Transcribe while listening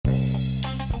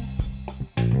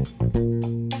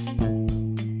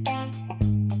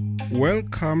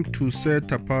Welcome to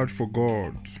Set Apart for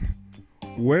God,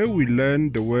 where we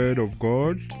learn the Word of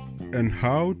God and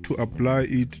how to apply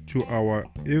it to our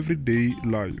everyday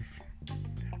life.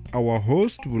 Our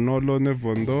host, Bonolo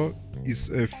Nevondo, is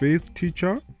a faith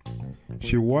teacher.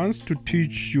 She wants to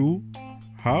teach you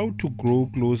how to grow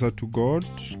closer to God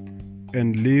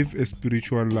and live a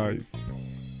spiritual life.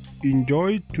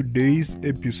 Enjoy today's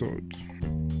episode.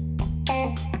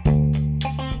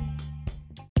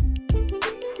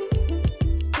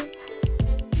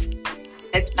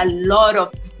 That a lot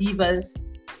of believers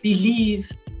believe,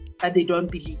 but they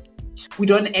don't believe. We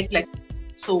don't act like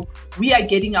it. So we are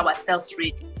getting ourselves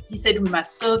ready. He said we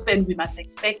must serve and we must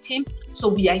expect him. So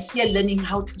we are here learning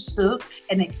how to serve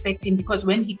and expect him, because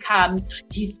when he comes,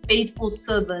 his faithful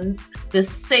servants, the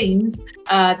saints,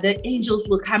 the angels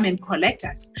will come and collect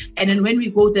us. And then when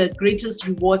we go, the greatest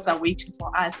rewards are waiting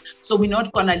for us. So we're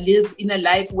not going to live in a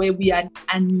life where we are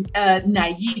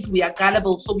naive, we are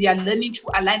gullible. So we are learning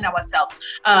to align ourselves.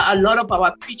 A lot of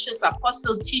our preachers,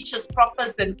 apostles, teachers,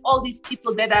 prophets, and all these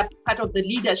people that are part of the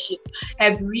leadership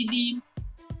have really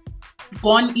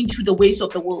gone into the ways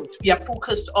of the world. We are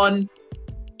focused on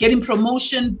getting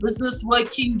promotion, business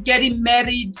working, getting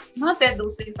married. Not that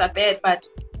those things are bad, but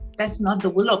that's not the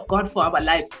will of God for our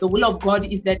lives. The will of God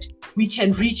is that we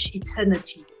can reach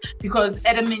eternity, because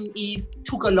Adam and Eve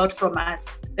took a lot from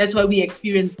us. That's why we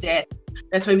experience death.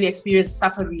 That's why we experience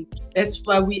suffering. That's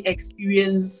why we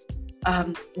experience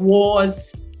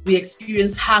wars. We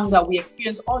experience hunger. We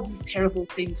experience all these terrible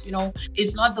things.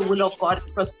 It's not the will of God,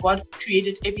 because God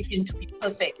created everything to be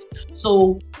perfect.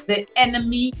 So the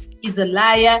enemy is a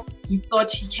liar. He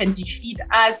thought he can defeat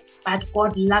us, but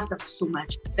God loves us so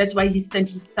much. That's why he sent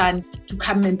his son to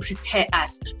come and prepare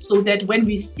us, so that when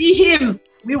we see him,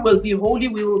 we will be holy,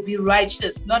 we will be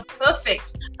righteous, not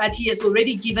perfect, but he has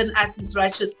already given us his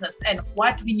righteousness. And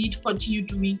what we need to continue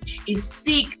doing is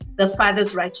seek the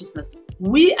Father's righteousness.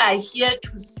 We are here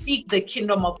to seek the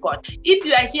kingdom of God. If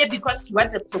you are here because you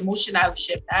want a promotion, I'm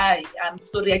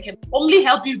sorry, I can only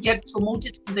help you get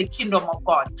promoted in the kingdom of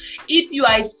God. If you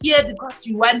are here because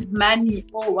you want money,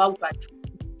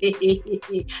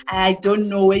 I don't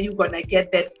know where you're going to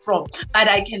get that from. But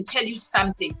I can tell you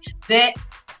something.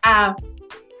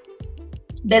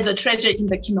 There's a treasure in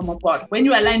the kingdom of God. When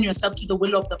you align yourself to the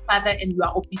will of the Father and you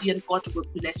are obedient, God will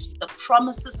bless you. The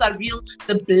promises are real.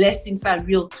 The blessings are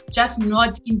real. Just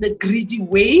not in the greedy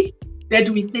way that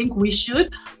we think we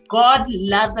should. God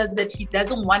loves us, that he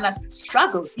doesn't want us to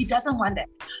struggle. He doesn't want that.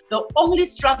 The only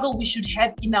struggle we should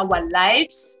have in our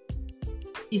lives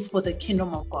is for the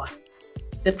kingdom of God.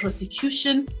 The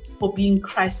persecution for being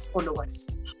Christ followers.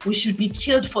 We should be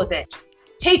killed for that.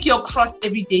 Take your cross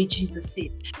every day, Jesus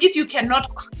said. If you cannot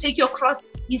take your cross,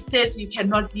 he says you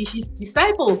cannot be his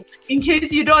disciple, in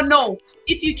case you don't know.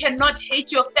 If you cannot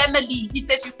hate your family, he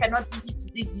says you cannot be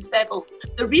his disciple.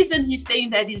 The reason he's saying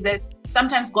that is that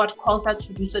sometimes God calls us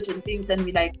to do certain things and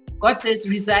God says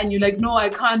resign. You're like, no, I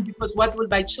can't, because what will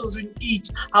my children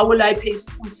eat? How will I pay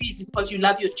school fees? Because you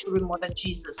love your children more than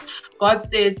Jesus. God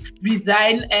says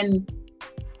resign and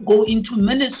go into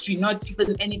ministry, not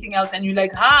even anything else. And you're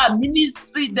like,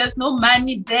 ministry, there's no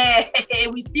money there.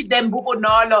 We see them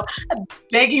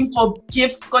begging for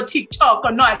gifts for TikTok.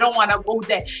 Or no, I don't want to go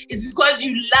there. It's because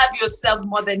you love yourself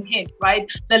more than him,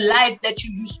 right? The life that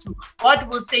you used to. God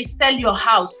will say, sell your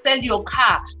house, sell your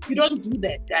car. You don't do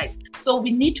that, guys. So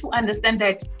we need to understand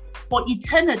that for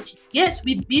eternity, yes,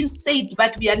 we've been saved,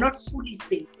 but we are not fully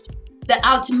saved. The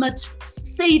ultimate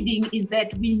saving is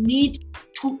that we need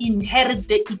to inherit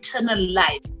the eternal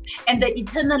life. And the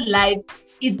eternal life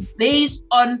is based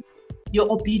on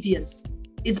your obedience.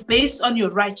 It's based on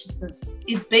your righteousness.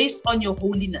 It's based on your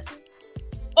holiness.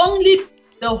 Only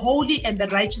the holy and the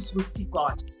righteous will see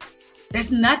God.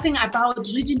 There's nothing about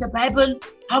reading the Bible,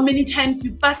 how many times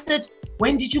you fasted,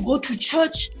 when did you go to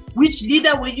church, which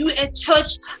leader were you at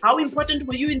church, how important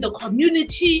were you in the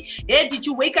community, did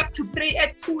you wake up to pray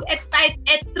at 2, at 5,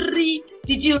 at 3,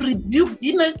 did you rebuke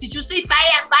demons, did you say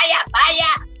fire, fire,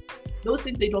 fire? Those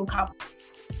things, they don't count.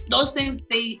 Those things,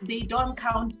 they don't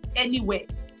count anywhere.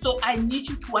 So I need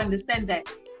you to understand that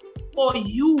for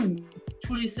you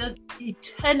to receive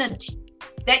eternity,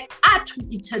 there are 2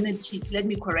 eternities. Let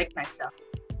me correct myself.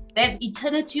 There's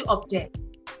eternity of death,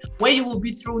 where you will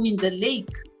be thrown in the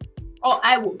lake, or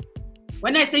I will.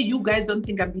 When I say you guys, don't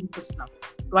think I'm being personal,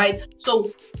 right?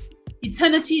 So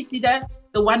eternity is either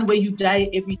the one where you die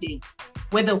every day,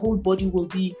 where the whole body will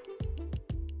be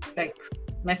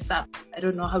messed up. I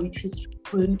don't know how it feels to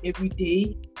burn every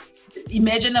day.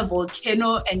 imagine a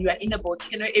volcano, and you are in a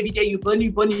volcano every day. You burn,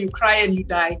 you cry, and you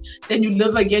die. Then you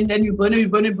live again. Then you burn, you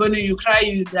cry,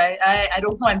 you die. I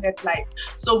don't want that life.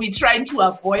 So we're trying to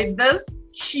avoid this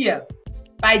here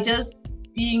by just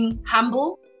being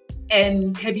humble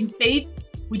and having faith.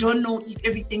 We don't know if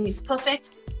everything is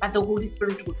perfect, but the Holy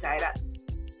Spirit will guide us,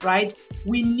 right?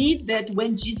 We need that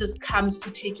when Jesus comes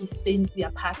to take his saints, we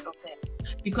are part of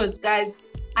that. Because guys,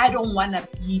 I don't want to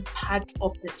be part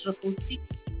of the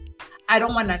 666. I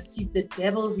don't want to see the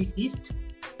devil released.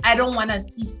 I don't want to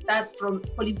see stars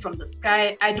falling from the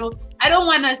sky. I don't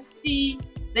want to see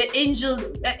the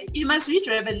angel. You must read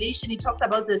Revelation. It talks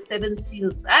about the 7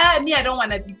 seals. I don't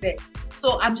want to be there.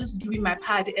 So I'm just doing my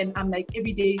part, and I'm like,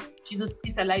 every day, Jesus,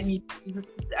 please align me. Jesus,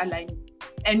 please align me.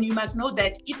 And you must know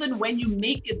that even when you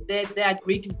make it there, there are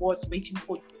great rewards waiting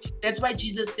for you. That's why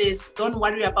Jesus says, don't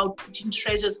worry about putting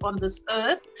treasures on this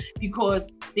earth,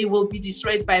 because they will be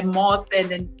destroyed by moth, and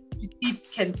then thieves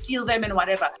can steal them and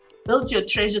whatever. Build your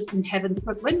treasures in heaven,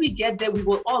 because when we get there, we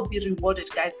will all be rewarded,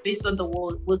 guys, based on the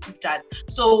work you've done.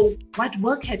 So what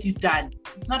work have you done?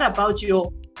 It's not about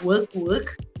your work,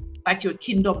 but your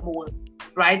kingdom work,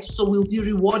 right? So we'll be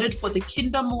rewarded for the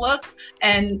kingdom work.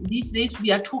 And these days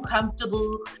we are too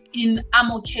comfortable in,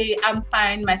 I'm okay, I'm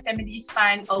fine, my family is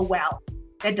fine, oh well.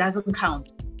 That doesn't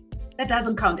count. That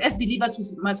doesn't count. As believers,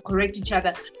 we must correct each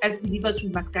other. As believers, we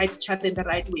must guide each other in the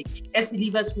right way. As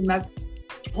believers, we must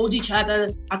hold each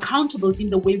other accountable in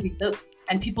the way we live.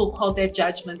 And people call that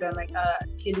judgment. I'm like,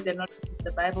 clearly they're not reading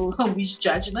the Bible. Which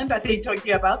judgment are they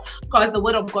talking about? Because the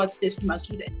word of God says we must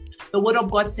do that. The word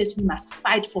of God says we must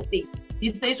fight for faith.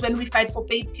 These days when we fight for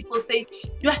faith, people say,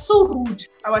 you are so rude.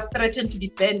 I was threatened to be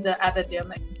banned the other day. I'm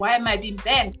like, why am I being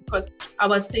banned? Because I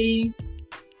was saying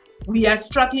we are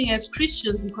struggling as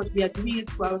Christians because we are doing it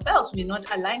to ourselves. We're not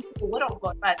aligned with the word of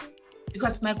God. But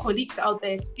because my colleagues out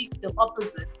there speak the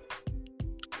opposite,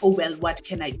 oh well, what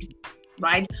can I do,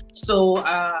 right? So,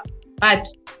 but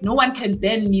no one can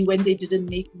ban me when they didn't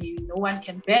make me. No one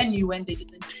can ban you when they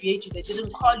didn't create you. They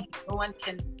didn't call you. No one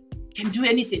can do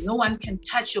anything. No one can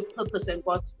touch your purpose and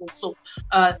God's will. So,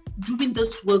 doing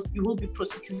this work, you will be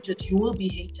persecuted. You will be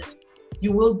hated.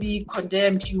 You will be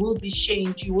condemned. You will be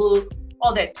shamed. You will,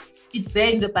 all that. It's there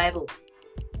in the Bible.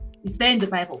 It's there in the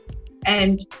Bible.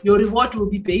 And your reward will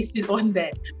be based on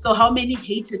that. So how many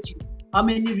hated you? How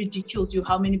many ridiculed you?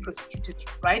 How many persecuted you,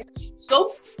 right?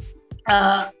 So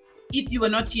if you were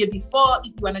not here before,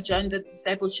 if you want to join the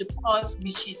discipleship course,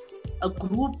 which is a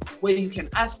group where you can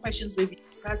ask questions, where we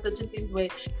discuss certain things, where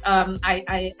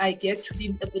I get to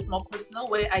be a bit more personal,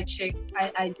 where I check,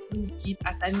 I do give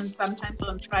assignments sometimes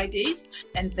on Fridays,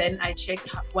 and then I check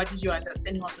what is your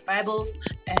understanding of the Bible,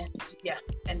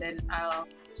 and then I'll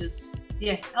just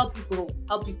help you grow,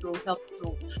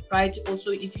 right?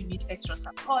 Also, if you need extra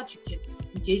support, you can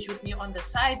engage with me on the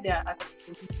side. There are other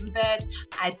people who do that.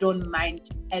 I don't mind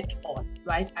at all,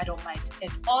 right? I don't mind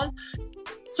at all.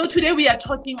 So today we are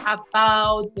talking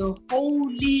about the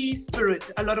Holy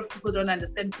Spirit. A lot of people don't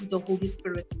understand who the Holy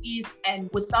Spirit is, and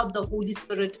without the Holy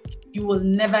Spirit, you will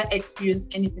never experience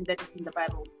anything that is in the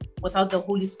Bible. Without the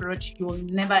Holy Spirit, you will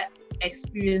never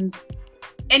experience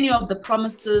any of the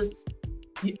promises.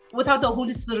 Without the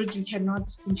Holy Spirit, you cannot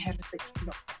inherit the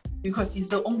kingdom, because he's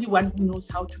the only one who knows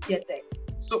how to get there.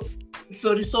 So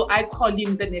I call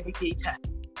him the navigator.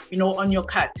 On your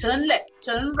car, turn left,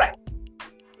 turn right.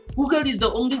 Google is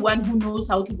the only one who knows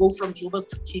how to go from Joburg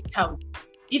to Cape Town.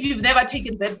 If you've never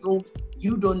taken that road,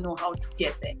 you don't know how to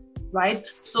get there, right?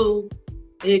 So,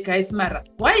 hey guys, Mara,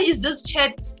 why is this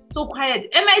chat so quiet?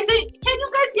 Am I saying, can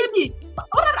you guys hear me?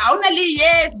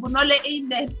 Yes,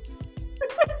 amen.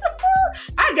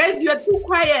 Guys, you are too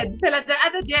quiet. The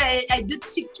other day I did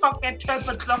TikTok at 12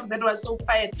 o'clock that was so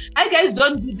quiet. Guys,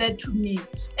 don't do that to me.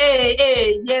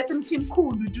 Yes, I'm team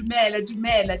cool. Dumela.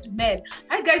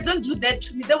 Guys, don't do that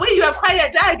to me. The way you are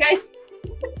quiet, guys.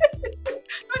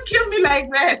 Don't kill me like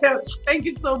that. Thank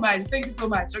you so much.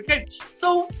 Okay.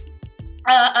 So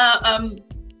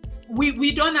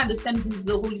we don't understand who's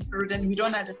the Holy Spirit, and we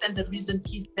don't understand the reason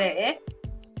he's there.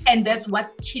 And that's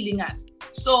what's killing us.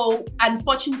 So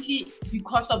unfortunately,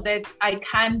 because of that,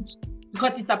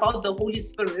 because it's about the Holy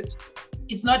Spirit,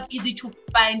 it's not easy to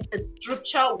find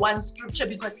one scripture,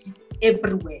 because he's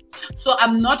everywhere. So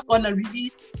I'm not going to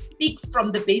really speak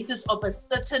from the basis of a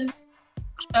certain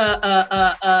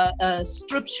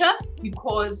scripture,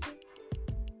 because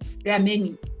there are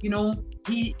many,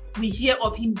 we hear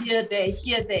of him here, there.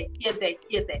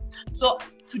 So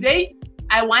today,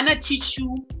 I want to teach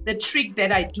you the trick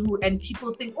that I do, and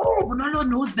people think, oh, Bonolo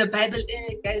knows the Bible.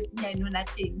 Guys, I know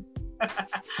nothing.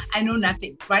 I know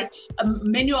nothing, right?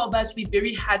 Many of us, we're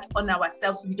very hard on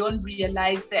ourselves. We don't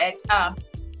realize that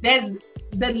there's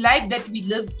the life that we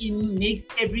live in makes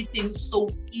everything so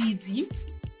easy.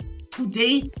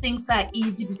 Today, things are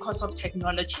easy because of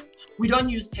technology. We don't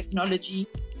use technology.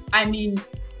 I mean,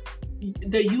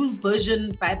 the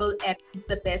YouVersion Bible app is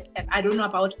the best app. I don't know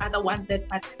about other ones, but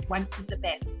that one is the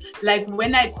best. Like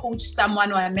when I coach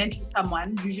someone or I mentor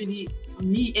someone, usually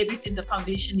me, everything, the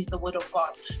foundation is the Word of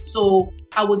God. So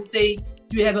I would say,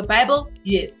 do you have a Bible?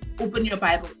 Yes. Open your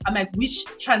Bible. I'm like, which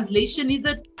translation is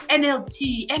it?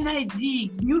 NLT,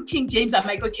 NIV, New King James. I'm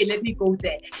like, okay, let me go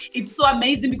there. It's so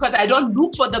amazing because I don't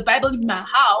look for the Bible in my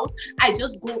house. I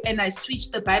just go and I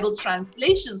switch the Bible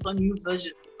translations on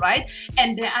YouVersion, right?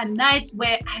 And there are nights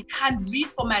where I can't read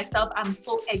for myself. I'm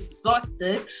so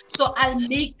exhausted. So I'll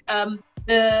make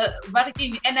the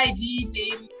NIV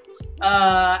name,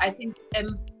 I think,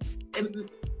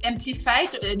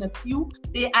 Amplified in a few.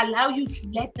 They allow you to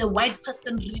let the white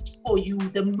person read for you.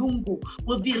 The Mlungu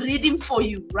will be reading for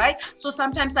you, right? So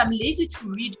sometimes I'm lazy to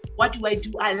read. What do? I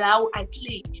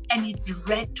play, and it's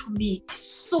read to me.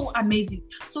 It's so amazing.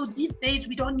 So these days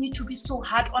we don't need to be so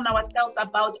hard on ourselves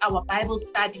about our Bible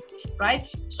study, right?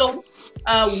 So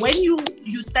when you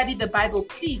study the Bible,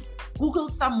 please Google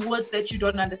some words that you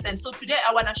don't understand. So today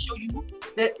I want to show you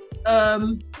the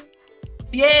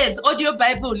yes, audio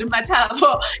Bible, you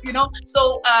know.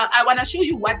 So I want to show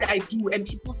you what I do, and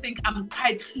people think I'm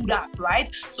quite clued up,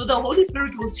 right? So the Holy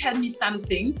Spirit will tell me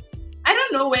something. I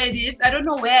don't know where it is. I don't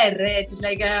know where I read.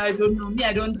 Like I don't know. Me,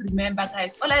 I don't remember,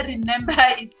 guys. All I remember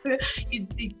is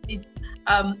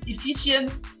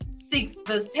Ephesians 6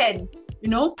 verse 10. You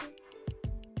know.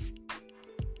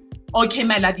 Okay,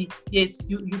 my lovey. Yes,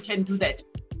 you can do that.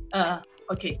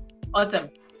 Okay, awesome.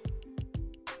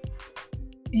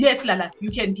 Yes, Lala,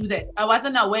 you can do that. I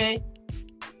wasn't aware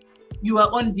you are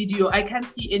on video. I can't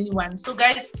see anyone. So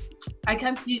guys, I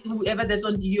can't see whoever that's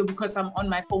on video because I'm on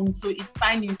my phone. So it's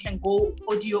fine. You can go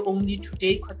audio only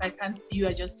today because I can't see you.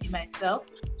 I just see myself.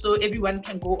 So everyone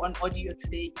can go on audio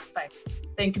today. It's fine.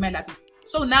 Thank you, my lovey.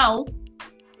 So now,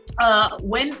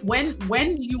 when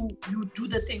you do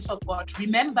the things of God,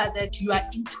 remember that you are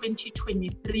in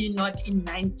 2023, not in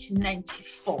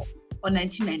 1994. Or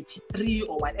 1993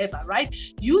 or whatever, right?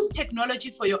 Use technology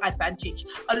for your advantage.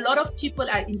 A lot of people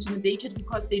are intimidated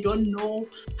because they don't know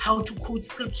how to quote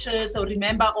scriptures or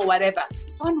remember or whatever.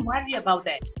 Don't worry about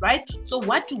that, right? So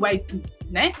what do I do?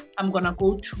 I'm gonna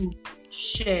go to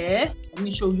share. Let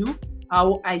me show you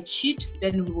how I cheat.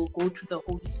 Then we will go to the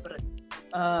Holy Spirit.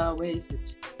 Where is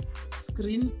it?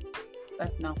 Screen.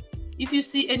 Start now. If you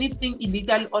see anything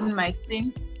illegal on my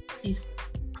thing, please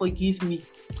forgive me.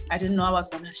 I didn't know I was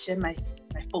going to share my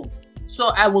phone. So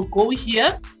I will go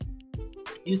here.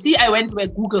 You see, I went to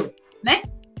Google.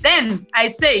 Then I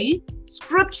say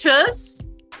scriptures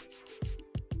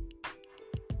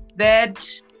that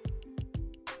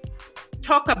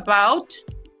talk about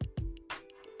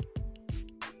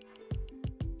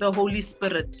the Holy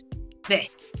Spirit. There.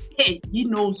 Hey, he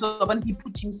knows. So when he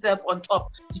put himself on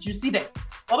top. Did you see that?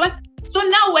 So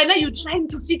now when are you trying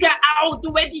to figure out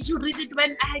where did you read it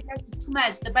when it's too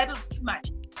much, the Bible is too much.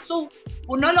 So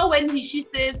Bonolo, when she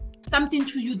says something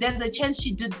to you, there's a chance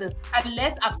she did this.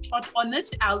 Unless I've taught on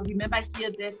it, I'll remember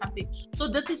here there's something. So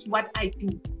this is what I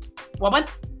do.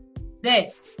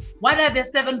 There. What are the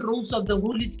 7 roles of the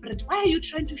Holy Spirit? Why are you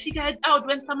trying to figure it out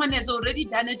when someone has already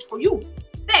done it for you?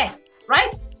 There,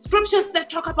 right? Scriptures that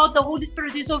talk about the Holy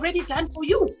Spirit is already done for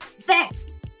you. There.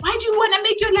 Why do you want to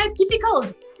make your life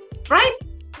difficult? Right?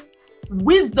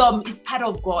 Wisdom is part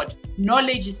of God.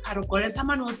 Knowledge is part of God. And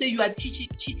someone will say you are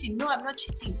cheating. No, I'm not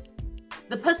cheating.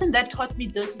 The person that taught me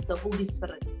this is the Holy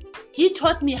Spirit. He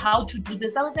taught me how to do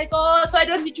this. I was like, oh, so I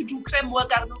don't need to do creme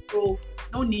work.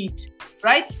 No need.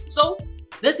 Right? So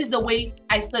this is the way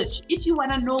I search. If you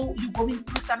want to know, you're going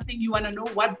through something, you want to know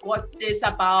what God says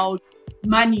about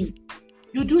money,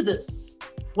 you do this.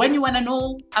 When you want to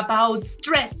know about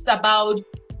stress, about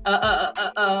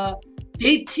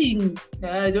dating,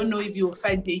 I don't know if you will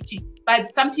find dating, but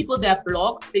some people, their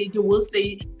blogs, they will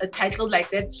say a title like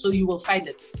that, so you will find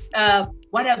it.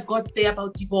 What does God say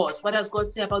about divorce? What does God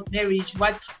say about marriage?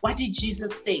 What did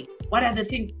Jesus say? What are the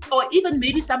things? Or even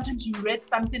maybe sometimes you read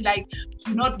something like,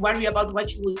 do not worry about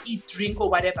what you will eat, drink, or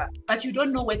whatever, but you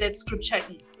don't know where that scripture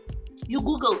is. You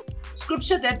Google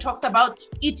scripture that talks about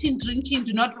eating, drinking,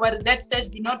 do not worry, that says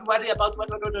do not worry about what.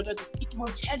 It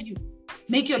will tell you.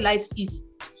 Make your lives easy.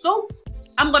 So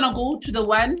I'm going to go to the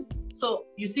one. So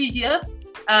you see here,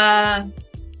 Matthew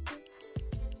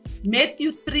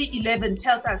 3:11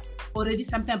 tells us already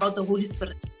something about the Holy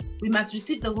Spirit. We must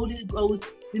receive the Holy Ghost.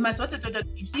 We must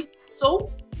you see?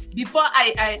 So before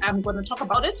I'm going to talk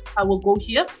about it, I will go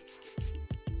here.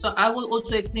 So I will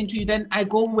also explain to you. Then I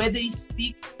go where they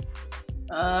speak.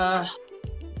 Line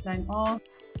off.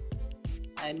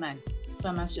 Man. So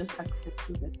I must just accept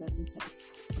you that doesn't happen.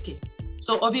 Okay.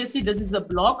 So obviously this is a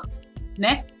blog.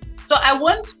 So I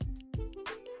won't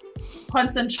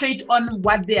concentrate on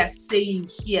what they are saying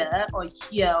here or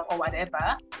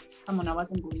whatever. Come on, I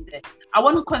wasn't going there. I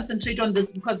want to concentrate on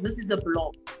this because this is a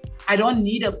blog. I don't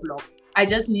need a blog. I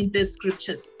just need the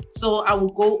scriptures. So I will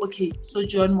go, okay, so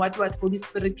John, what Holy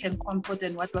Spirit can comfort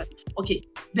and what. Okay,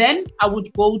 then I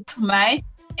would go to my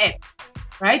app,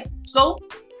 right? So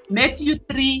Matthew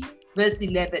 3, verse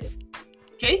 11.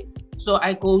 Okay, so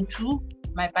I go to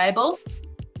my Bible.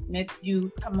 Matthew,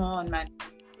 come on, man.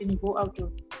 Can you go out?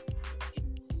 Okay.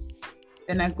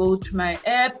 Then I go to my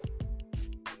app.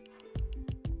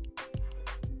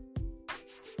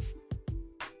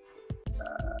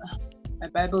 My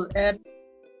Bible app,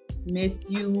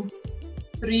 Matthew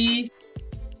 3,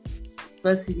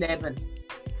 verse 11.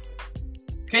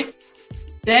 Okay,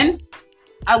 then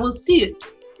I will see it.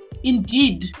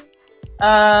 Indeed,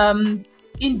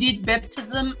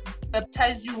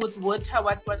 baptize you with water,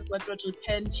 what,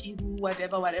 repent,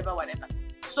 whatever.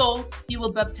 So he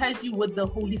will baptize you with the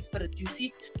Holy Spirit. You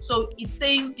see, so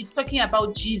it's talking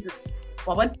about Jesus.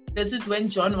 This is when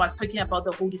John was talking about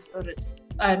the Holy Spirit.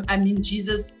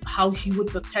 Jesus, how he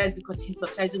would baptize, because he's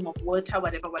baptizing of water,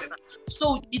 whatever.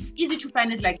 So it's easy to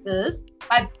find it like this.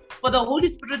 But for the Holy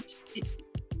Spirit,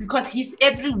 because he's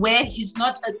everywhere, he's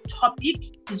not a topic,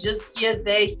 he's just here,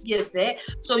 there.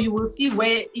 So you will see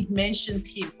where it mentions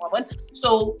him.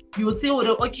 So you will say,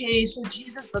 okay, so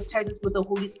Jesus baptizes with the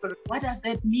Holy Spirit. What does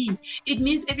that mean? It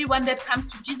means everyone that comes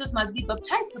to Jesus must be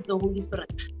baptized with the Holy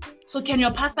Spirit. So can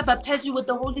your pastor baptize you with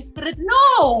the Holy Spirit?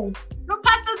 No,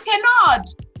 pastors cannot.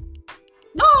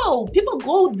 No, people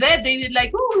go there, they will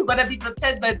like, we're going to be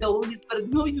baptized by the Holy Spirit.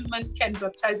 No human can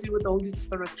baptize you with the Holy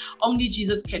Spirit. Only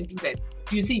Jesus can do that.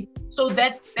 Do you see? So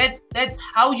that's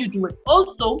how you do it.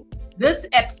 Also, this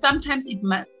app, sometimes it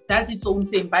does its own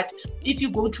thing. But if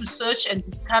you go to search and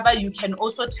discover, you can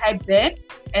also type there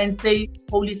and say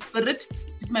Holy Spirit.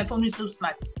 My phone is so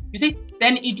smart. You see?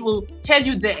 Then it will tell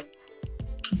you there.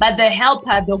 But the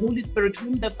helper, the Holy Spirit,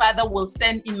 whom the Father will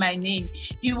send in my name,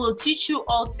 he will teach you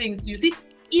all things. You see,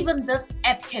 even this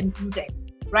app can do that,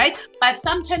 right? But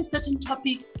sometimes certain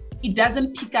topics, it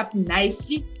doesn't pick up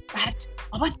nicely. But,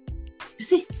 you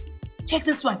see, check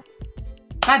this one.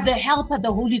 But the helper,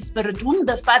 the Holy Spirit, whom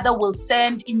the Father will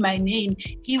send in my name,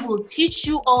 he will teach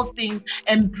you all things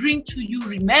and bring to you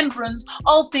remembrance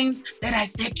all things that I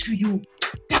said to you.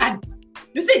 Done.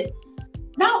 You see?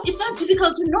 Now, it's not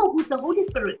difficult to know who's the Holy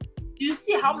Spirit. Do you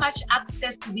see how much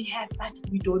access do we have that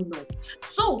we don't know?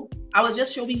 So, I was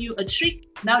just showing you a trick.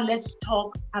 Now, let's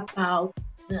talk about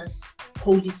this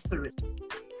Holy Spirit.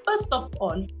 First of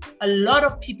all, a lot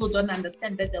of people don't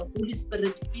understand that the Holy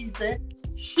Spirit is a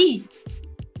He.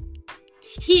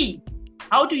 He.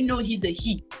 How do you know He's a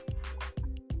He?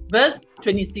 Verse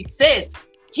 26 says,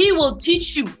 He will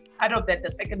teach you. Out of that,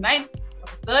 the second line, the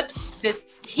third says,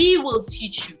 He will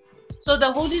teach you. So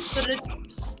the Holy Spirit,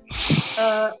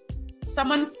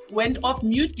 someone went off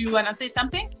mute. Do you want to say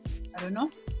something? I don't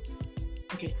know.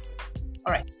 Okay.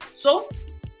 All right. So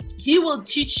he will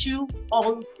teach you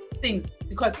all things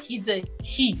because he's a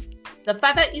He. The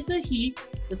Father is a He,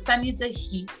 the Son is a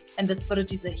He, and the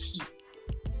Spirit is a He.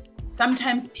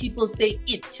 Sometimes people say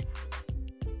it.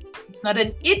 It's not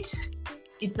an it,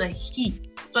 it's a He.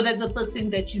 So that's the first thing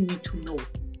that you need to know.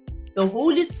 The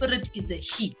Holy Spirit is a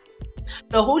He.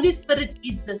 The Holy Spirit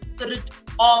is the Spirit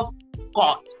of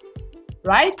God,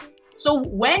 right? So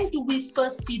when do we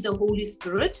first see the Holy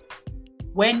Spirit?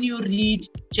 When you read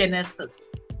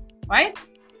Genesis, right?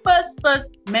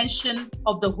 First mention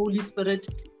of the Holy Spirit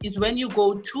is when you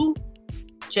go to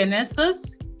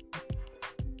Genesis.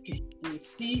 Okay, let me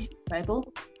see,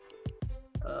 Bible.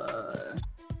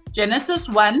 Genesis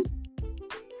 1.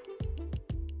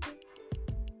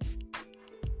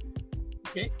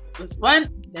 Okay, verse 1.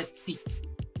 Let's see.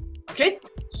 Okay,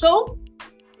 so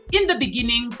in the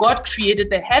beginning, God created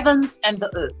the heavens and the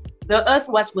earth. The earth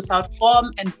was without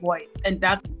form and void, and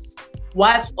darkness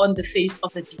was on the face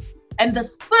of the deep. And the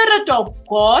Spirit of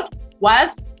God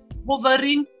was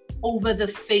hovering over the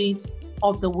face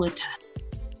of the water.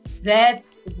 That's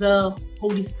the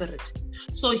Holy Spirit.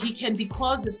 So he can be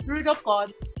called the Spirit of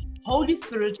God, Holy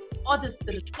Spirit, or the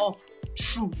Spirit of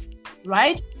truth,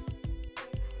 right?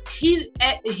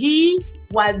 He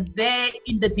was there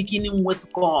in the beginning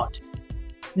with God.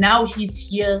 Now he's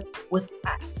here with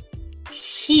us.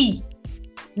 He,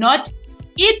 not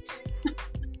it,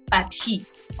 but he.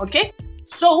 Okay?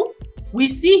 So We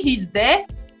see he's there,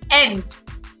 and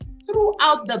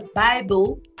throughout the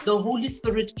Bible, the Holy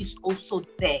Spirit is also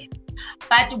there.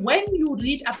 But when you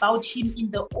read about him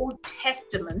in the Old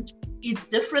Testament, it's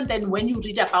different than when you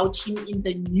read about him in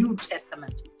the New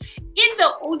Testament. In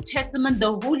the Old Testament,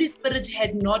 the Holy Spirit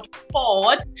had not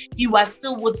poured. He was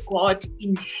still with God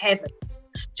in heaven.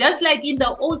 Just like in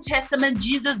the Old Testament,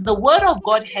 Jesus, the word of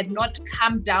God had not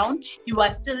come down. He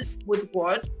was still with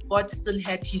God. God still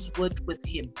had his word with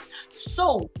him.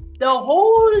 So the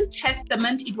whole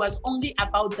Testament, it was only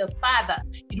about the Father.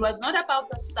 It was not about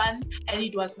the Son, and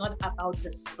it was not about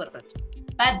the Spirit.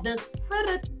 But the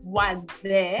Spirit was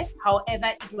there. However,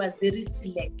 it was very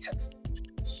selective.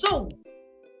 So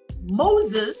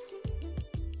Moses,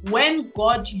 when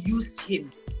God used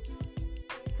him,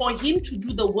 for him to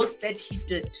do the works that he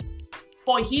did,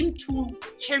 for him to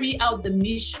carry out the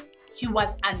mission, he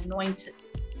was anointed.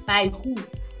 By who?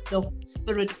 The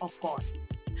Spirit of God.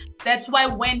 That's why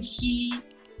when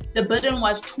the burden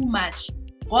was too much,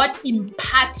 God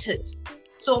imparted.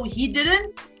 So he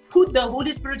didn't put the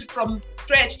Holy Spirit from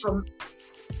scratch on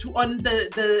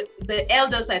the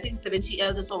elders, I think 70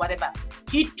 elders or whatever.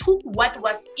 He took what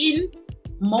was in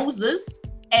Moses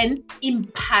and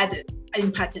imparted.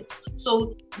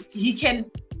 So he shared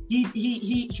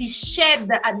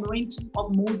the anointing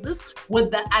of Moses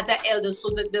with the other elders so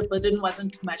that the burden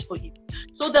wasn't too much for him.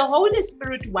 So the Holy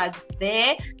Spirit was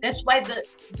there. That's why the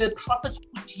prophets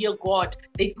could hear God.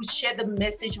 They could share the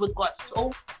message with God.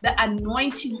 So the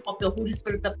anointing of the Holy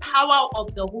Spirit, the power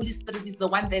of the Holy Spirit is the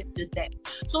one that did that.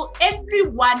 So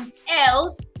everyone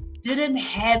else didn't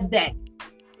have that.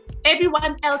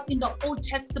 Everyone else in the Old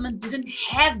Testament didn't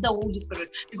have the Holy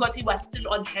Spirit because he was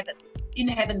still in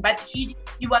heaven, but he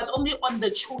was only on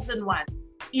the chosen ones.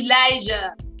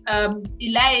 Elijah,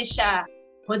 Elisha,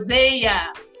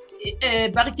 Hosea,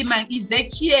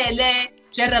 Ezekiel,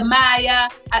 Jeremiah,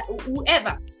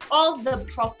 whoever, all the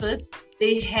prophets,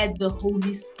 they had the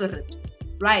Holy Spirit,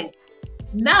 right?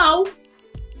 Now,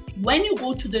 when you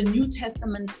go to the New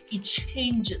Testament, it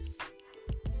changes.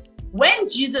 When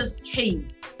Jesus came,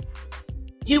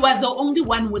 he was the only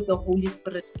one with the Holy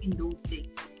Spirit in those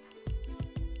days.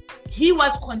 He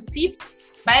was conceived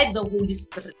by the Holy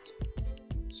Spirit.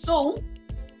 So,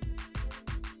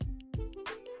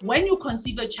 when you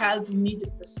conceive a child, you need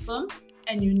the sperm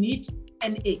and you need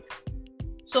an egg.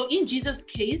 So in Jesus'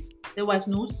 case, there was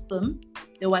no sperm,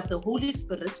 there was the Holy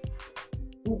Spirit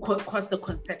who caused the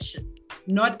conception,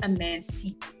 not a man's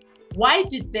seed. Why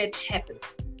did that happen?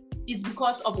 It's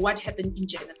because of what happened in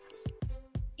Genesis.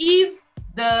 If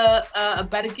the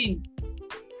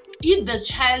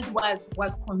child was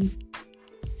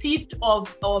conceived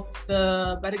of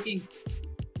the Baraking,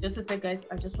 just a sec, guys.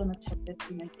 I just want to type that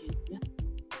in again. Yeah.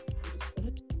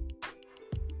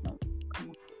 No, come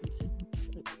on.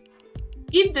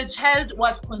 If the child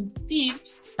was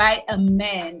conceived by a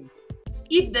man,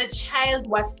 if the child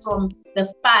was from the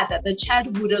father, the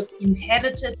child would have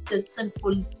inherited the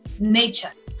sinful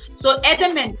nature. So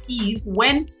Adam and Eve,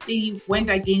 when they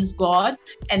went against God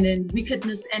and then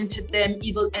wickedness entered them,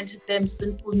 evil entered them,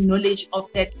 sinful knowledge of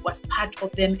that was part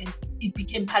of them and it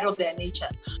became part of their nature.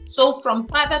 So from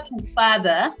father to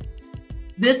father,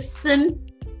 this sin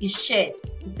is shared.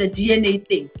 It's a DNA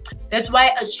thing. That's why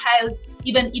a child,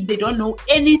 even if they don't know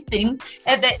anything,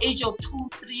 at the age of 2,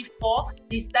 3, 4,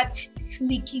 they start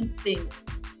sneaking things.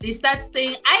 They start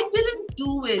saying, I didn't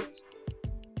do it.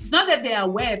 It's not that they are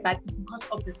aware, but it's because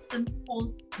of the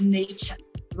sinful nature,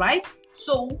 right?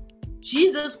 So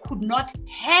Jesus could not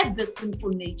have the sinful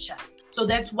nature. So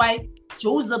that's why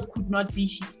Joseph could not be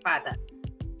his father.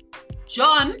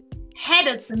 John had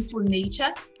a sinful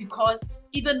nature because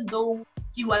even though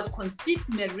he was conceived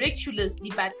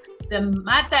miraculously, but the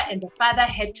mother and the father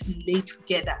had to lay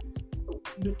together.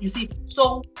 You see,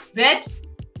 so that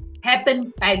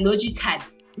happened biologically.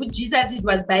 With Jesus, it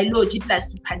was biology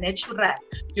plus supernatural,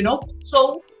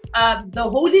 So the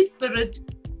Holy Spirit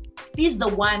is the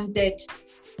one that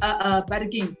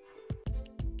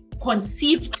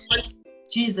conceived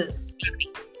Jesus.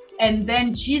 And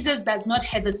then Jesus does not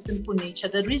have a sinful nature.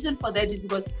 The reason for that is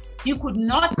because he could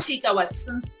not take our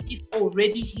sins if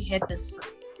already he had the sin.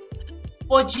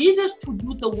 For Jesus to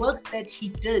do the works that he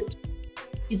did,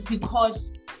 it's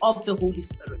because of the Holy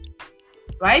Spirit,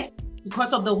 right?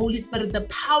 Because of the Holy Spirit, the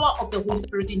power of the Holy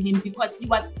Spirit in him, because he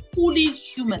was fully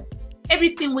human.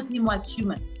 Everything with him was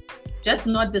human, just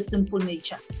not the sinful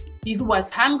nature. He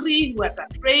was hungry, he was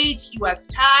afraid, he was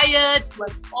tired, he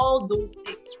was all those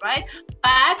things, right?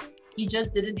 But he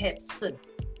just didn't have sin.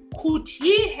 Could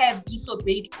he have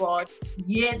disobeyed God?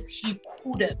 Yes, he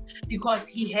could have, because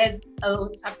he has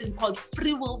something called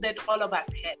free will that all of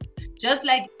us have. Just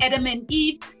like Adam and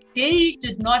Eve, they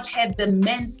did not have the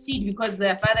man's seed because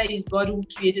their father is God who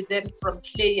created them from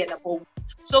clay and a bone.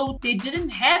 So they didn't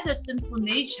have the sinful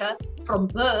nature from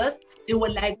birth. They were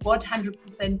like God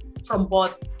 100% from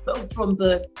birth,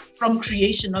 from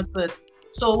creation, not birth.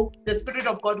 So the Spirit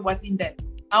of God was in them.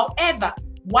 However,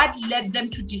 what led them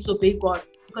to disobey God?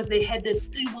 Because they had the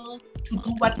free will to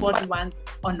do what God wants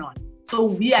or not. So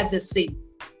we are the same.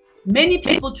 Many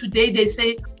people today, they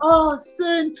say, oh,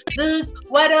 sin, this,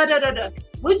 whatever.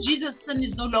 With Jesus, sin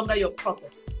is no longer your problem.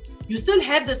 You still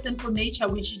have the sinful nature,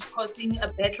 which is causing a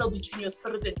battle between your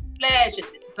spirit and flesh and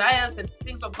the desires and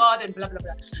things of God and blah, blah,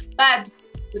 blah. But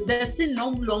the sin no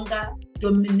longer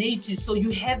dominates you. So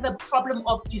you have the problem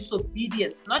of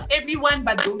disobedience. Not everyone,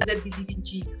 but those that believe in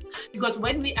Jesus. Because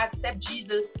when we accept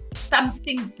Jesus,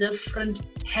 something different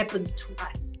happens to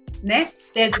us.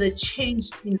 There's a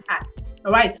change in us.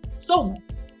 All right. So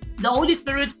the Holy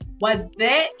Spirit was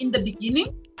there in the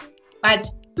beginning, but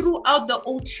throughout the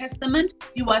Old Testament,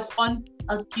 he was on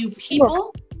a few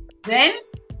people. Then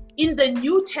in the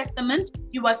New Testament,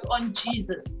 he was on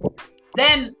Jesus.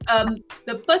 Then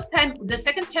the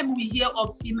second time we hear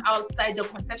of him outside the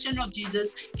conception of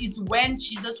Jesus is when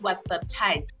Jesus was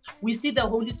baptized. We see the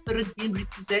Holy Spirit being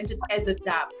represented as a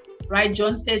dove, right?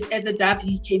 John says, as a dove,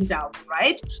 he came down,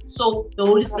 right? So the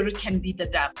Holy Spirit can be the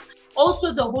dove.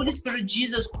 Also, the Holy Spirit,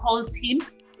 Jesus calls him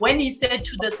when he said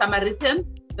to the Samaritan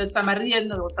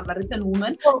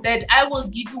woman, that I will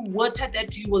give you water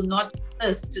that you will not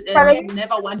thirst and you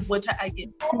never want water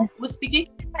again. Who's speaking?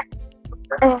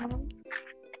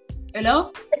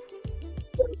 Hello?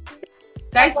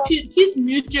 Guys, please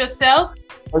mute yourself.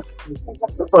 Just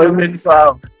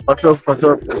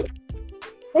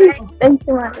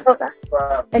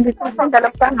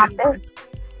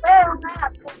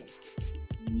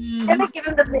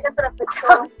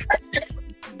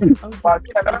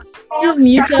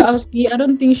mute her, Aussie. I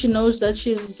don't think she knows that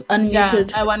she's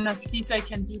unmuted. Yeah, I want to see if I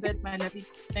can do that, my lovey.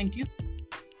 Thank you.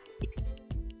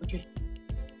 Okay.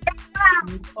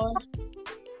 Mute all.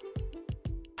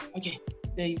 Okay,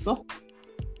 there you go.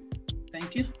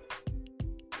 Thank you.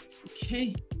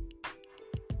 Okay.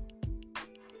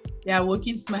 Yeah,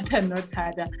 working smarter, not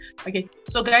harder. Okay,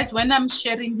 so guys, when I'm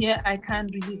sharing here, I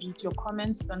can't really read your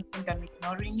comments. Don't think I'm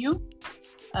ignoring you.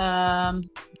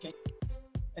 Okay,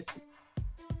 let's see.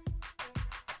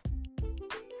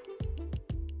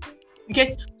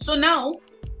 Okay, so now,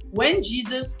 when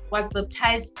Jesus was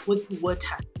baptized with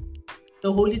water,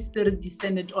 the Holy Spirit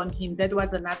descended on him. That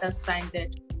was another sign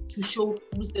that to show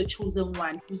who's the chosen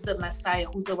one, who's the Messiah,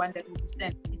 who's the one that will be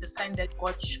sent. It's a sign that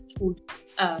God told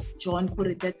John.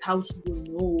 That's how he will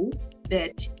know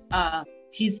that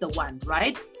he's the one,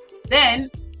 right? Then,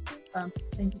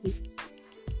 thank you.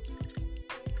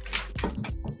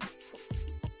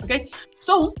 Okay,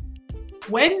 so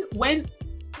when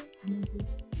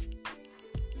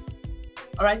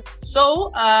all right,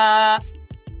 so I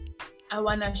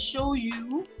want to show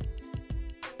you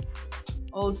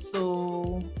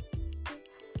also,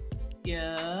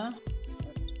 yeah.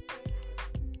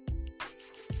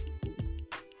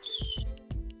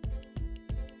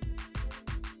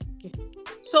 Okay,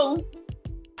 so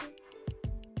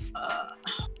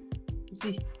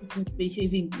see, it's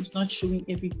misbehaving, it's not showing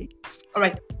everything. All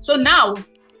right, so now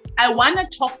I want to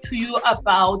talk to you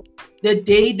about the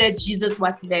day that Jesus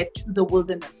was led to the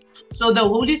wilderness. So the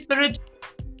Holy Spirit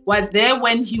was there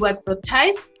when he was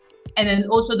baptized, and then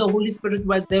also the Holy Spirit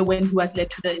was there when he was led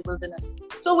to the wilderness.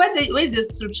 So where is this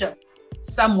scripture?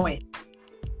 Somewhere,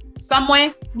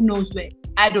 who knows where?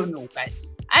 I don't know,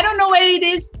 guys. I don't know where it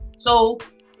is. So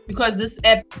because this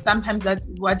app, sometimes that's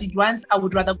what it wants, I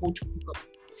would rather go to Google,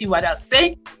 see what I'll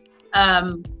say.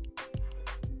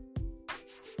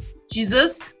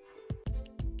 Jesus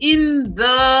in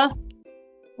the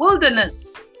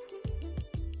wilderness.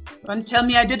 Don't tell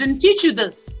me I didn't teach you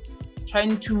this.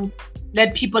 Trying to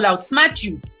let people outsmart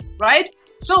you, right?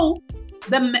 So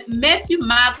the Matthew,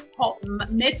 Mark,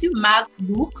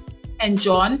 Luke, and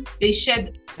John, they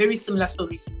shared very similar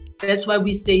stories. That's why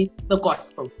we say the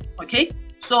gospel, okay?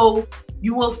 So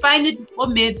you will find it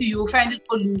on Matthew, you will find it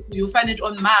on Luke, you will find it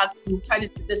on Mark, you will find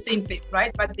it the same thing,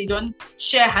 right? But they don't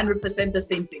share 100% the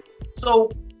same thing.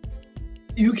 So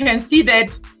you can see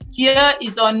that here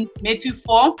is on Matthew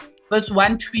 4, verse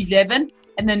 1 to 11,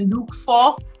 and then Luke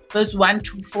 4, verse 1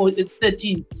 to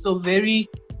 13. So very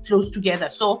close together.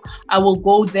 So I will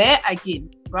go there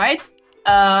again, right?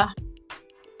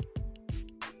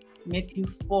 Matthew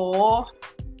 4.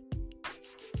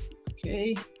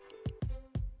 Okay.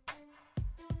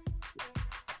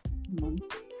 Come on.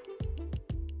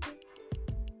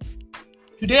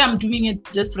 Today I'm doing it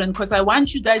different because I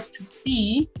want you guys to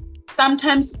see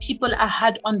sometimes people are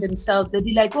hard on themselves. They'll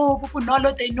be like, oh,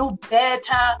 Bubunolo, they know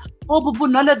better. Oh,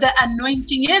 Bubunolo, the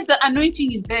anointing. Yes, the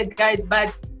anointing is there, guys,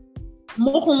 but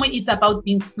it's about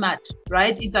being smart,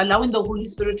 right? It's allowing the Holy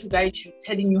Spirit to guide you,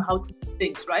 telling you how to do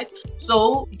things, right?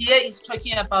 So here it's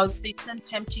talking about Satan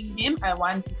tempting him. I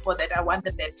want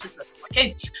the baptism.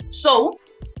 Okay, so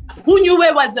who knew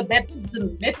where was the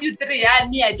baptism? Matthew 3.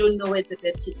 I don't know where the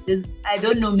baptism is. I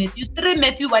don't know Matthew 3,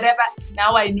 Matthew whatever.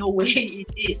 Now I know where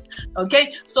it is.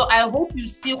 Okay, so I hope you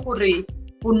see Hore.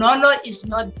 Bonolo is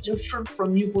not different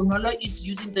from you. Bonolo is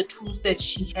using the tools that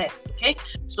she has. Okay,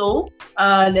 so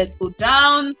let's go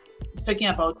down. It's talking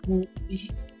about who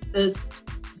this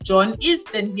John is.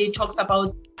 Then he talks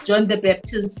about John the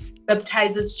Baptist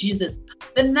baptizes Jesus.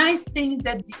 The nice thing is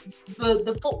that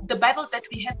the Bibles that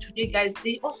we have today, guys,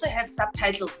 they also have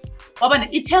subtitles.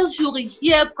 It tells you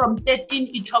here from 13,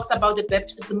 it talks about the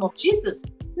baptism of Jesus.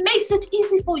 Makes it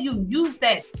easy for you. Use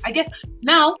that. I get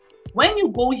now when you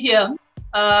go here.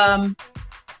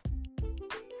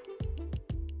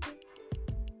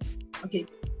 Okay.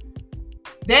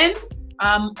 Then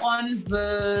on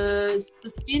verse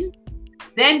 15,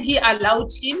 then he allowed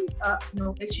him,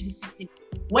 no, actually 16.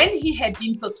 When he had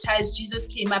been baptized, Jesus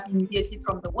came up immediately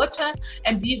from the water,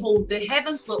 and behold, the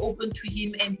heavens were opened to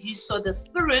him, and he saw the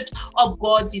Spirit of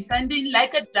God descending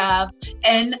like a dove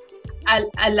and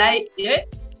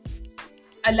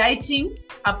alighting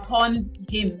upon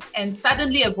him. And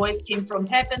suddenly a voice came from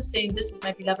heaven saying, "This is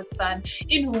my beloved Son,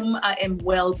 in whom I am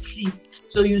well pleased."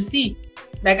 So you see,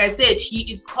 like I said,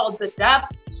 he is called the dove.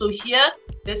 So here,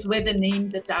 that's where the name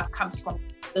the dove comes from.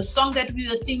 The song that we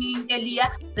were singing earlier,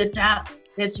 the dove,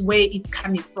 that's where it's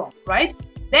coming from, right?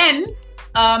 Then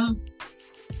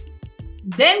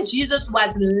Jesus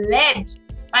was led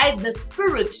by the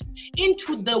Spirit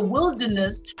into the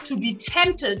wilderness to be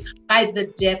tempted by the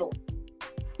devil.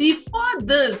 Before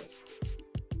this,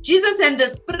 Jesus and the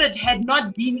Spirit had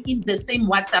not been in the same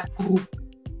WhatsApp group.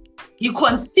 He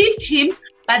conceived him,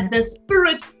 but the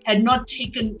Spirit had not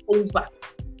taken over.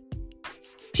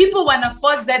 People want to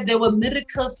force that there were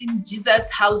miracles in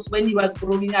Jesus' house when he was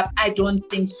growing up. I don't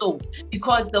think so,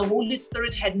 because the Holy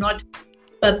Spirit had not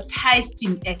baptized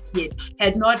him as yet,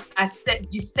 had not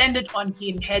descended on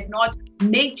him, had not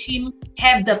made him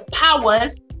have the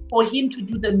powers for him to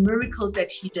do the miracles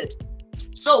that he did.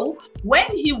 So when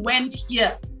he went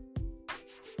here,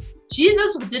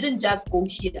 Jesus didn't just go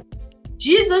here.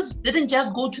 Jesus didn't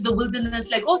just go to the wilderness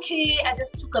like, okay, I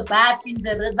just took a bath in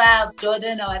the river of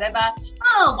Jordan or whatever.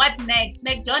 Oh, what next?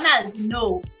 McDonald's?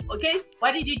 No. Okay,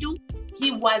 what did he do?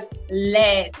 He was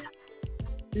led.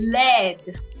 Led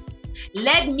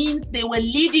means they were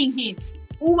leading him.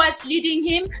 Who was leading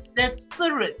him? The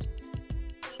Spirit.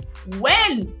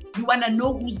 When you want to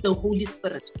know who's the Holy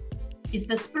Spirit, it's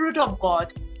the Spirit of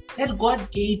God that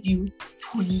God gave you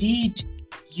to lead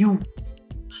you.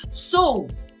 So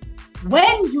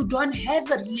when you don't have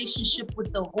a relationship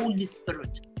with the Holy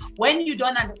Spirit, when you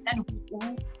don't understand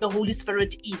who the Holy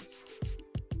Spirit is,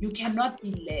 you cannot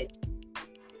be led.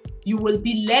 You will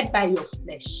be led by your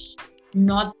flesh,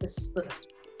 not the Spirit.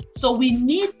 So we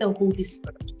need the Holy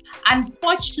Spirit.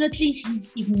 Unfortunately,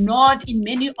 he's ignored in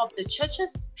many of the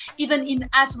churches. Even in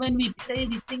us, when we pray,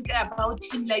 we think about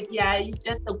him like, yeah, he's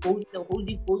just the ghost, the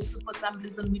Holy Ghost. For some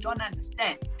reason, we don't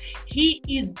understand. He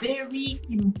is very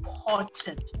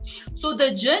important. So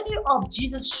the journey of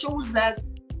Jesus shows us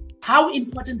how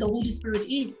important the Holy Spirit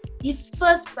is. He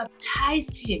first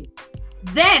baptized him.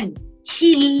 Then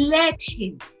he led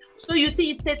him. So you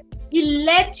see, it says he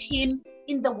led him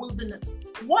in the wilderness.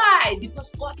 Why? Because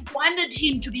God wanted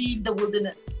him to be in the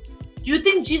wilderness. Do you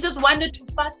think Jesus wanted to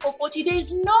fast for 40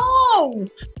 days? No,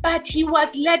 but he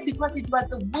was led because it was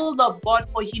the will of God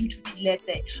for him to be led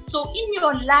there. So in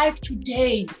your life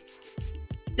today,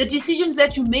 the decisions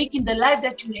that you make in the life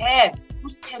that you have,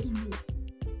 who's telling you?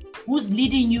 Who's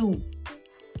leading you?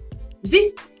 You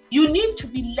see, you need to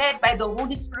be led by the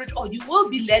Holy Spirit, or you will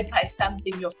be led by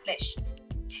something, your flesh.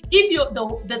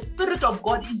 If the Spirit of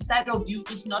God inside of you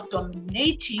is not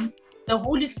dominating, the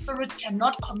Holy Spirit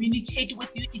cannot communicate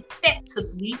with you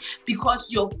effectively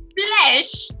because your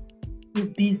flesh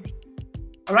is busy.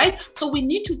 All right? So we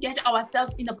need to get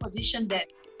ourselves in a position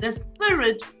that the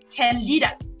Spirit can lead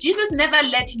us. Jesus never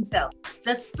led himself.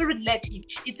 The Spirit led him.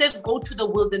 He says, go to the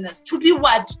wilderness. To be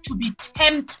what? To be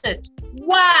tempted.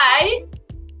 Why?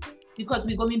 Because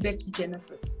we're going back to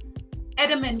Genesis.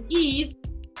 Adam and Eve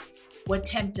were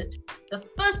tempted. The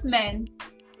first man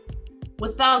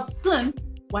without sin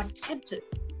was tempted,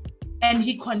 and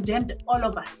he condemned all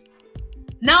of us.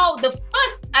 Now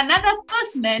another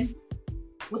first man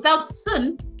without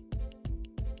sin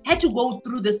had to go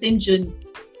through the same journey.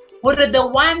 Or the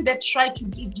one that tried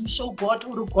to show God,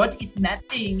 or God is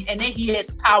nothing, and then he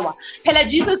has power. Hela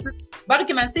Jesus,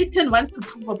 Barukima, Satan wants to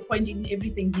prove a point in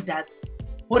everything he does.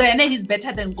 Or he's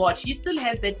better than God. He still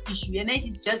has that issue, and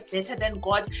he's just better than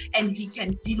God, and he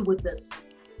can deal with this.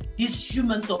 He's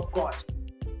humans of God.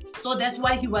 So that's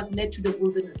why he was led to the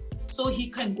wilderness, so he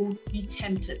can go be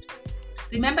tempted.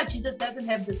 Remember, Jesus doesn't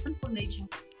have the sinful nature,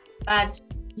 but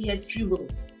he has free will.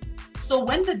 So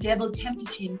when the devil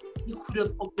tempted him, he could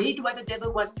have obeyed what the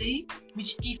devil was saying,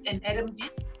 which Eve and Adam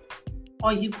did,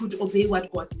 or he could obey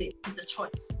what God said. It's a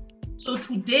choice. So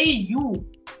today, do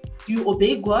you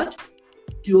obey God?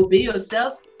 Do you obey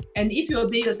yourself? And if you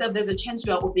obey yourself, there's a chance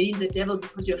you are obeying the devil,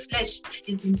 because your flesh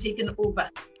is being taken over.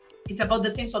 It's about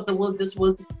the things of the world. This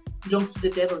world belongs to the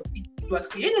devil. It was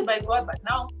created by God, but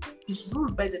now it's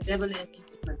ruled by the devil and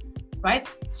his demons, right?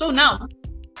 So now,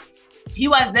 he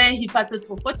was there, he fasted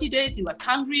for 40 days, he was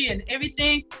hungry and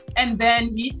everything. And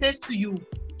then he says to you,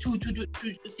 to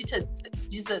Satan,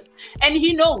 Jesus, and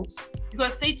he knows,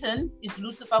 because Satan is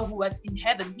Lucifer who was in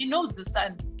heaven. He knows the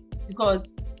Son,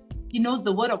 because he knows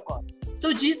the word of God.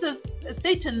 So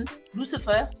Satan,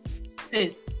 Lucifer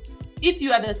says, if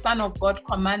you are the Son of God,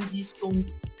 command these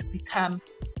stones to become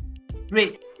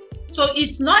bread. So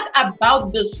it's not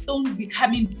about the stones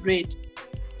becoming bread.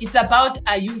 It's about,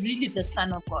 are you really the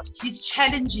Son of God? He's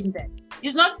challenging them.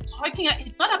 It's not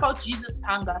about Jesus'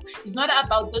 hunger. It's not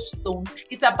about the stone.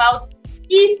 It's about,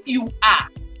 if you are,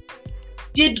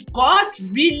 did God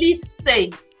really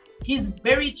say? He's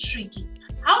very tricky.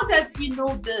 How does he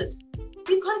know this?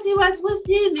 Because he was with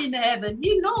him in heaven.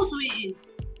 He knows who he is.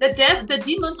 The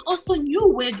demons also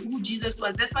knew who Jesus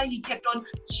was. That's why he kept on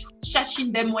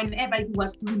shushing them whenever he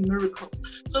was doing miracles.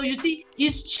 So you see,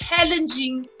 he's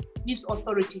challenging his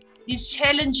authority. He's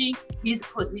challenging his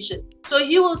position. So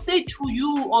he will say to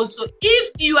you also,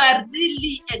 if you are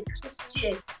really a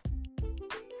Christian,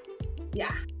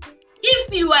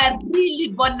 if you are really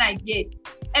born again,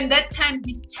 and that time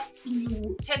he's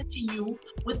tempting you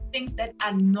with things that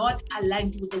are not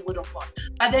aligned with the word of God.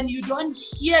 But then you don't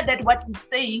hear that what he's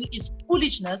saying is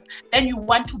foolishness. Then you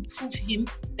want to prove him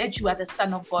that you are the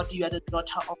Son of God, you are the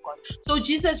daughter of God. So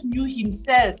Jesus knew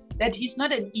himself that he's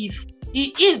not an Eve.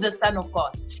 He is the Son of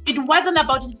God. It wasn't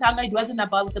about his hunger. It wasn't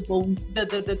about the bones,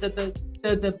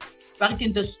 the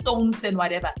stones and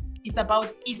whatever. It's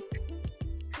about if.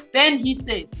 Then he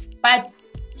says, but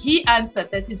he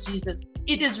answered, this is Jesus,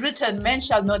 it is written, man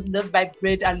shall not live by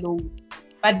bread alone,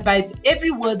 but by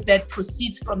every word that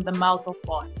proceeds from the mouth of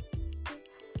God.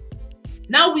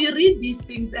 Now we read these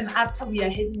things, and after we are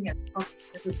having a talk,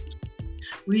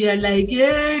 we are like,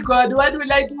 hey, God, what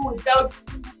will I do without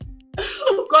you?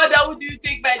 God, how do you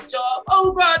take my job?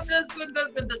 Oh God, this and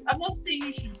this and this. I'm not saying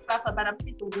you should suffer, but I'm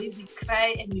saying the way we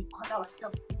cry and we call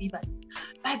ourselves believers.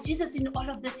 But Jesus, in all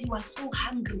of this, he was so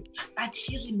hungry, but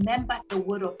he remembered the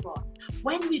word of God.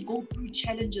 When we go through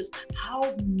challenges,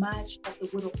 how much of the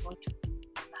word of God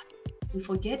we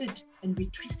forget it and we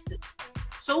twist it.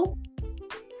 So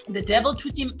the devil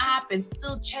took him up and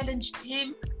still challenged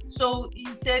him. So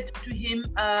he said to him,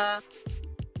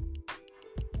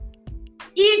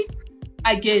 if,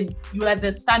 again, you are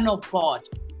the Son of God,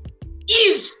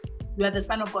 if you are the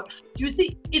Son of God, do you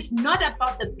see, it's not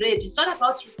about the bread, it's not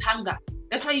about his hunger.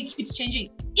 That's why he keeps changing.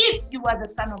 If you are the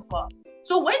Son of God.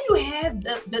 So when you have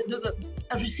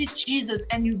received Jesus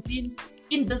and you've been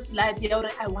in this life here,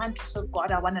 I want to serve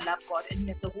God, I want to love God, and you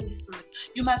have the Holy Spirit,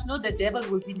 you must know the devil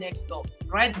will be next door,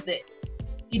 right there.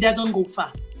 He doesn't go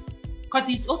far, because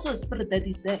he's also a spirit that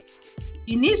is there.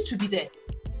 He needs to be there.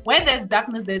 Where there's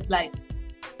darkness, there's light.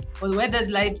 Or where there's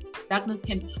light, darkness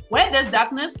can be. Where there's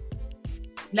darkness,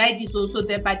 light is also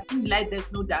there, but in light,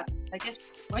 there's no darkness. I get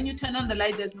when you turn on the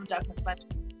light, there's no darkness. But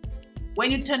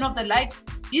when you turn off the light,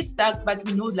 it's dark, but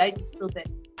we know light is still there.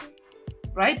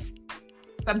 Right?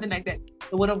 Something like that.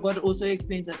 The word of God also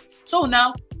explains it. So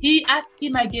now he asked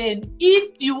him again,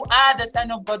 if you are the Son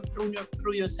of God,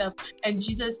 through yourself. And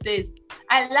Jesus says,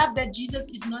 I love that Jesus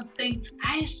is not saying,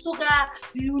 "Hi, Suga,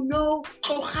 do you know?"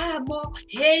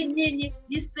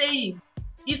 He's saying,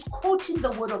 he's quoting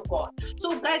the word of God.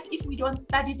 So guys, if we don't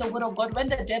study the word of God, when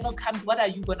the devil comes, what are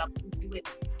you gonna do it?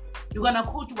 You're gonna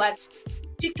quote what?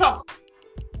 TikTok,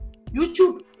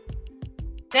 YouTube,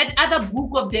 that other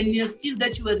book of Daniel Steele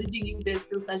that you were reading, if there's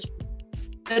still such book.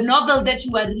 The novel that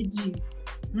you are reading,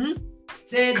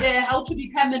 the How to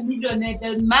Become a Millionaire,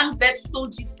 the monk that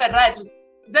sold his Ferrari.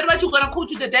 Is that what you're going to quote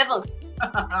to the devil?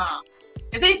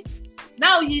 You see?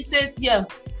 Now he says here,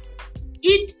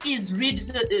 it is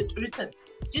written.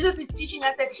 Jesus is teaching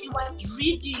us that he was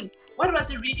reading. What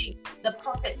was he reading? The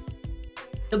prophets.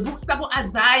 The books about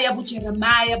Isaiah,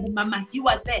 Jeremiah, Mama. He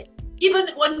was there. Even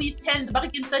on his 10th,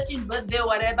 back in 13th birthday or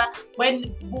whatever,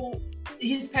 when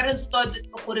his parents thought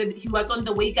he was on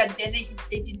the way, and then he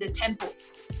stayed in the temple.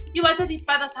 He was at his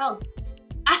father's house,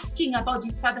 asking about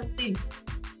his father's things,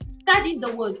 studying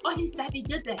the word. All his life he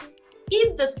did that.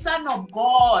 If the Son of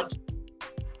God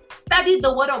studied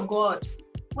the word of God,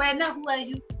 who are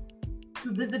you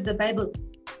to visit the Bible?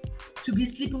 To be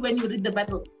sleepy when you read the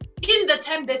Bible? In the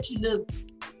time that you live.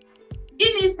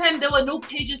 In his time, there were no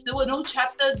pages, there were no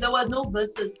chapters, there were no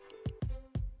verses.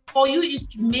 For you,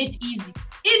 it's made easy.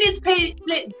 In his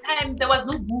time, there was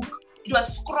no book. It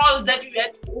was scrolls that you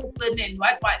had to open and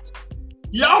what?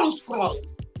 Long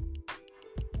scrolls.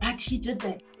 But he did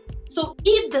that. So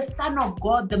if the Son of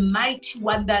God, the mighty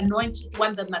one, the anointed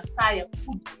one, the Messiah,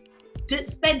 could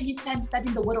spend his time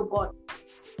studying the word of God,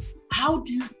 how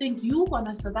do you think you're going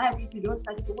to survive if you don't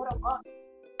study the word of God?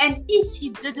 And if he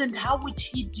didn't, how would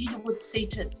he deal with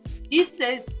Satan? He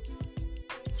says,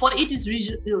 for it is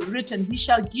written, he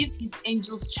shall give his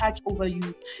angels charge over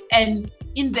you, and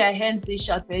in their hands they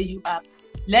shall bear you up,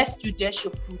 lest you dash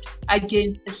your foot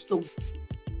against a stone.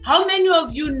 How many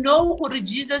of you know who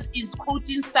Jesus is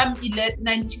quoting Psalm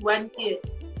 91 here?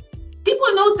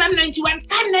 People know Psalm 91.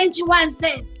 Psalm 91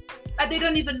 says, but they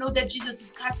don't even know that Jesus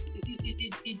is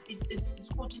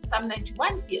quoting Psalm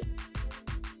 91 here.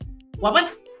 Why?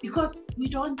 Because we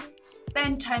don't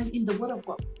spend time in the Word of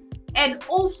God. And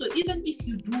also, even if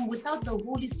you do, without the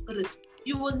Holy Spirit,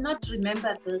 you will not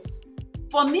remember this.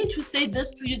 For me to say this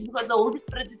to you is because the Holy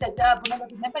Spirit is like,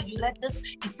 remember you read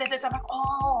this, it said this. I'm like,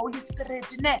 oh, Holy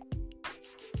Spirit, ne?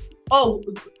 Oh,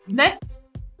 ne?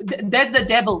 That's the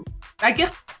devil. Like,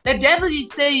 the devil is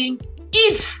saying,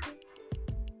 if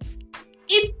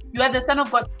you are the Son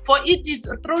of God, for it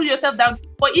is, throw yourself down,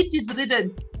 for it is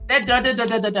written,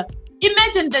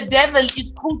 Imagine the devil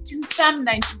is quoting Psalm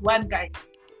 91, guys.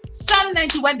 Psalm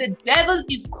 91, the devil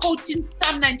is quoting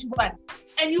Psalm 91.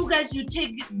 And you guys, you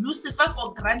take Lucifer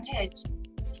for granted.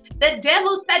 The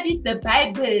devil studied the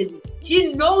Bible.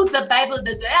 He knows the Bible.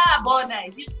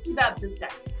 He stood up this guy.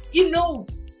 He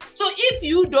knows. So if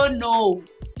you don't know,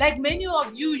 like many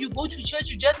of you, you go to church,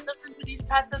 you just listen to these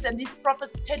pastors and these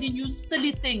prophets telling you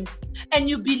silly things, and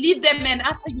you believe them, and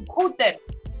after you quote them.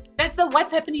 That's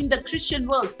what's happening in the Christian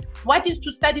world. What is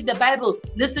to study the Bible?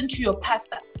 Listen to your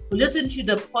pastor. Listen to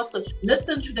the apostle.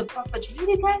 Listen to the prophet.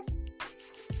 Really, guys?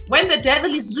 When the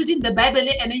devil is reading the Bible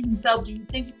and himself, do you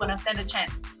think you're going to stand a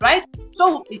chance? Right?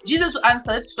 So Jesus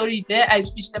answered, sorry, there I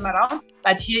switched them around,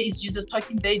 but here is Jesus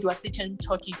talking, there it was Satan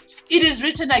talking. It is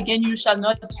written again, you shall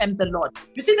not tempt the Lord.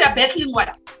 You see, they're battling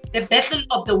what? The battle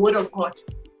of the word of God.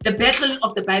 The battle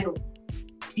of the Bible.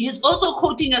 He is also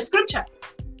quoting a scripture.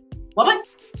 What?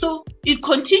 So it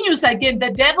continues again.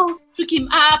 The devil took him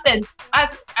up and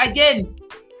asked again.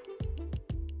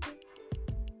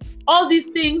 All these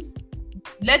things.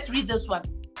 Let's read this one.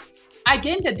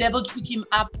 Again, the devil took him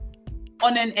up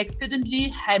on an exceedingly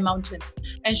high mountain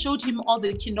and showed him all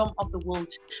the kingdom of the world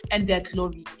and their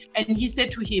glory. And he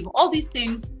said to him, all these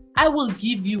things I will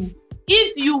give you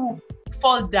if you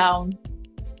fall down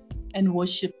and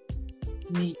worship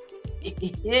me.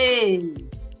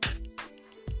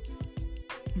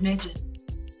 Imagine.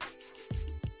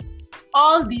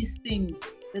 All these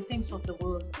things, the things of the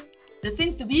world, the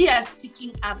things that we are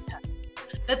seeking after,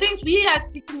 the things we are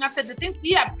seeking after, the things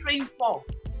we are praying for,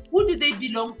 who do they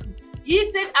belong to? He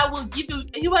said, I will give you.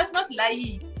 He was not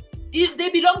lying. They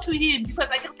belong to him because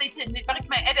I can say to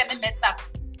my Adam messed up.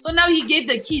 So now he gave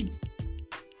the keys.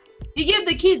 He gave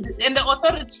the keys and the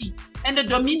authority and the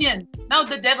dominion. Now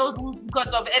the devil rules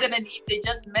because of Adam and Eve. They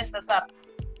just messed us up.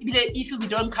 If we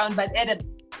don't count but Adam.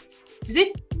 You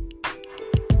see?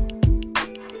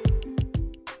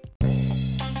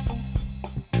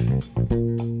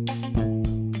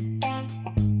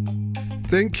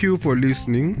 Thank you for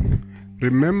listening.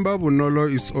 Remember, Bonolo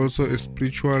is also a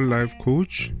spiritual life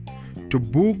coach. To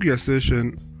book your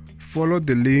session, follow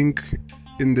the link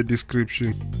in the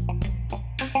description.